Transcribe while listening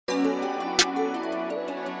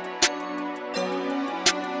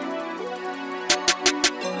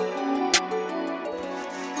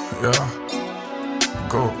Yeah,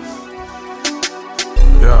 go.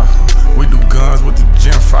 Yeah, we do guns with the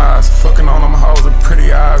Gen 5s. Fucking on them hoes with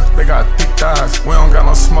pretty eyes. They got thick thighs. We don't got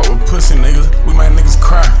no smoke with pussy niggas. We make niggas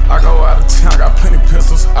cry. I go out of town, got plenty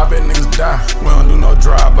pistols. I bet niggas die. We don't do no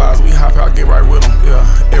drive-bys. We hop out, get right with them. Yeah,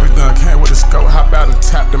 every gun came with a scope. Hop out and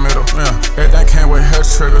tap the middle. Yeah, everything came with hair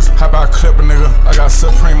triggers. Hop out, clip a nigga. I got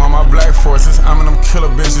Supreme on my black forces. I'm in them killer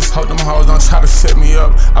bitches. Hope them hoes don't try to set me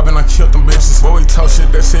up. I been done killed them bitches. Boy, we told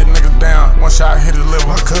shit that shit niggas down. One shot hit his liver.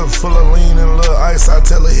 My cup full of lean and a little ice. I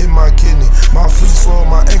tell her hit my kidney. My feet swole,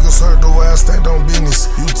 my ankles hurt the way I stand on business.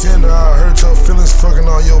 You tender, I hurt your feelings fucking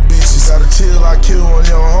on your bitches. Gotta chill, I kill one of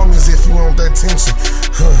your homies if you want that tension.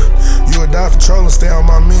 You would die for trolling, stay on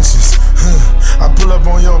my mentions. I pull up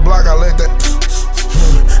on your block, I let that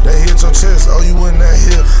that hit your chest, oh you in that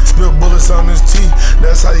hill. Spill bullets on his teeth,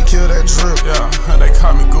 that's how you kill that drip. Yeah, they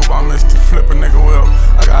call me Goop, I miss to flip a nigga whip.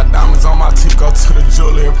 I got diamonds on my teeth, go to the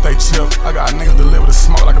jewelry if they chip. I got niggas deliver the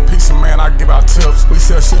smoke like a piece of man, I give out tips. We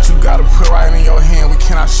sell shit you gotta put right in your hand, we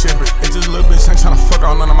cannot ship it. It's just a little bitch ain't tryna fuck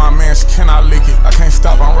on none of my man, she cannot lick it. I can't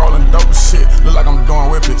stop, I'm rolling dope as shit, look like I'm doing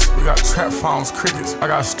whippets. We got trap phones, crickets, I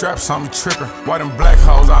got straps on me tripping. White and black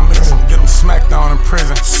hoes, I mix them, get them smacked on in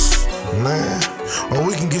prison. Man, or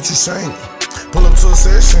we can get you shanked. Pull up to a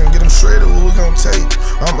session, get them shredded, what we gon' take?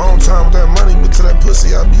 I'm on time with that money, but to that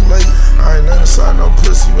pussy I be late. I ain't nothing inside no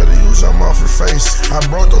pussy, better use your mouth for face. I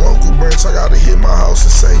brought the local branch, I gotta hit my house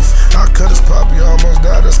and safe. I cut his poppy, almost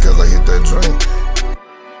died, that's cause I hit that drink.